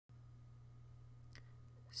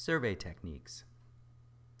Survey techniques.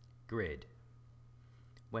 Grid.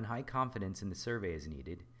 When high confidence in the survey is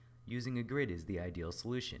needed, using a grid is the ideal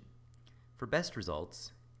solution. For best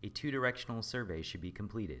results, a two-directional survey should be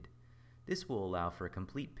completed. This will allow for a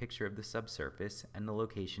complete picture of the subsurface and the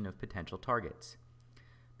location of potential targets.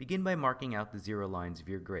 Begin by marking out the zero lines of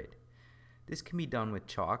your grid. This can be done with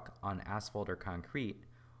chalk on asphalt or concrete,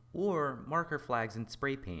 or marker flags and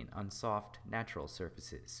spray paint on soft, natural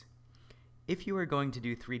surfaces. If you are going to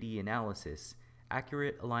do 3D analysis,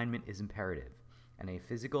 accurate alignment is imperative, and a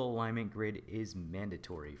physical alignment grid is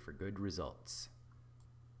mandatory for good results.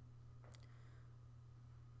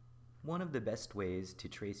 One of the best ways to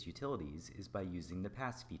trace utilities is by using the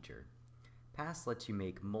Pass feature. Pass lets you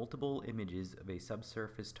make multiple images of a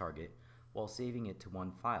subsurface target while saving it to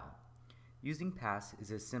one file. Using Pass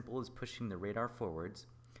is as simple as pushing the radar forwards,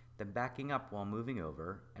 then backing up while moving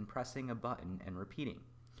over, and pressing a button and repeating.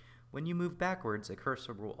 When you move backwards, a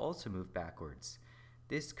cursor will also move backwards.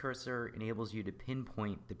 This cursor enables you to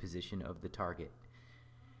pinpoint the position of the target.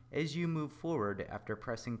 As you move forward after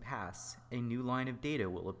pressing Pass, a new line of data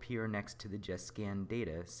will appear next to the just scanned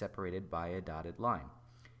data separated by a dotted line.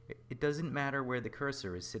 It doesn't matter where the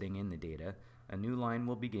cursor is sitting in the data, a new line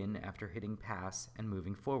will begin after hitting Pass and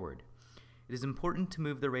moving forward. It is important to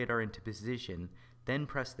move the radar into position, then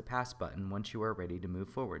press the Pass button once you are ready to move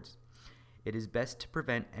forwards. It is best to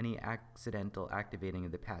prevent any accidental activating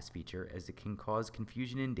of the Pass feature, as it can cause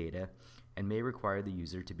confusion in data and may require the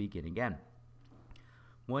user to begin again.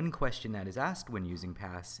 One question that is asked when using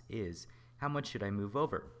Pass is, how much should I move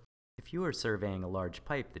over? If you are surveying a large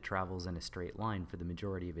pipe that travels in a straight line for the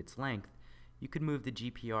majority of its length, you could move the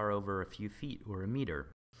GPR over a few feet or a meter.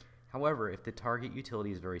 However, if the target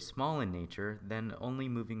utility is very small in nature, then only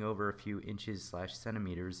moving over a few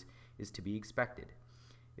inches/centimeters is to be expected.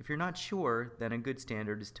 If you're not sure, then a good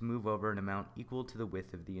standard is to move over an amount equal to the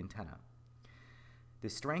width of the antenna. The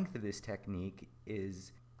strength of this technique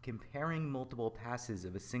is comparing multiple passes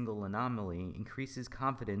of a single anomaly increases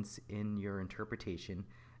confidence in your interpretation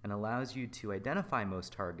and allows you to identify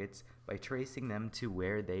most targets by tracing them to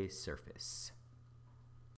where they surface.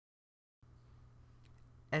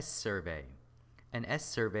 S-survey. An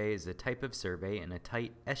S-survey is a type of survey in a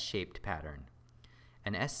tight S-shaped pattern.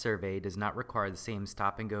 An S-survey does not require the same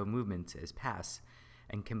stop-and-go movements as Pass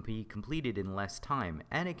and can be completed in less time,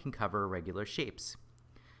 and it can cover regular shapes.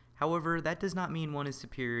 However, that does not mean one is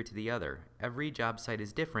superior to the other. Every job site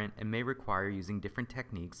is different and may require using different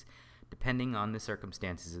techniques depending on the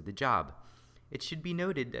circumstances of the job. It should be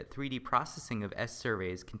noted that 3D processing of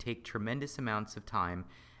S-surveys can take tremendous amounts of time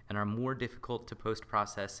and are more difficult to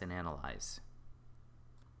post-process and analyze.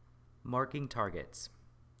 Marking targets.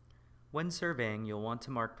 When surveying, you'll want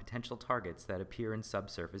to mark potential targets that appear in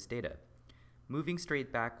subsurface data. Moving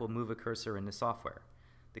straight back will move a cursor in the software.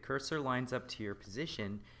 The cursor lines up to your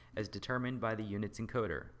position as determined by the unit's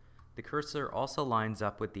encoder. The cursor also lines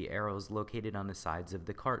up with the arrows located on the sides of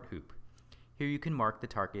the cart hoop. Here you can mark the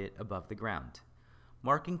target above the ground.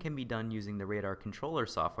 Marking can be done using the radar controller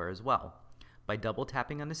software as well. By double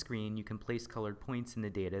tapping on the screen, you can place colored points in the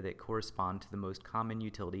data that correspond to the most common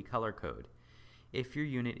utility color code. If your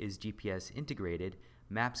unit is GPS integrated,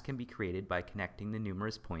 maps can be created by connecting the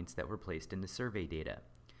numerous points that were placed in the survey data.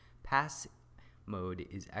 Pass mode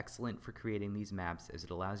is excellent for creating these maps, as it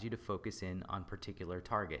allows you to focus in on particular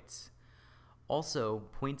targets. Also,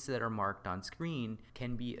 points that are marked on screen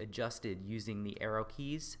can be adjusted using the arrow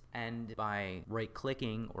keys and by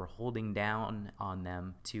right-clicking or holding down on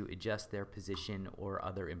them to adjust their position or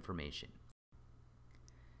other information.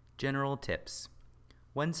 General tips.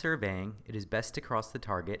 When surveying, it is best to cross the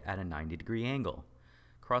target at a 90-degree angle.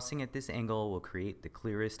 Crossing at this angle will create the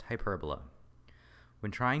clearest hyperbola.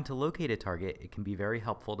 When trying to locate a target, it can be very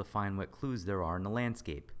helpful to find what clues there are in the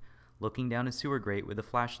landscape. Looking down a sewer grate with a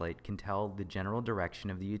flashlight can tell the general direction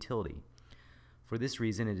of the utility. For this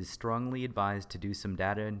reason, it is strongly advised to do some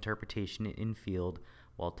data interpretation in field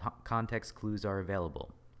while context clues are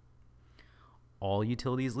available. All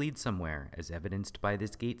utilities lead somewhere, as evidenced by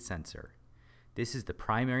this gate sensor. This is the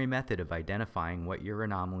primary method of identifying what your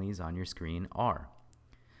anomalies on your screen are.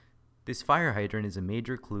 This fire hydrant is a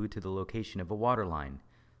major clue to the location of a water line.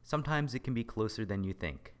 Sometimes it can be closer than you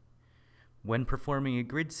think. When performing a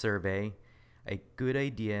grid survey, a good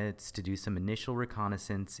idea is to do some initial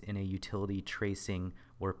reconnaissance in a utility tracing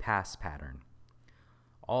or pass pattern.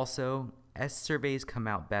 Also, S-surveys come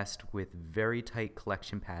out best with very tight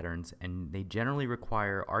collection patterns, and they generally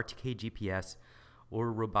require RTK GPS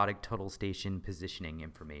or robotic total station positioning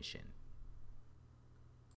information.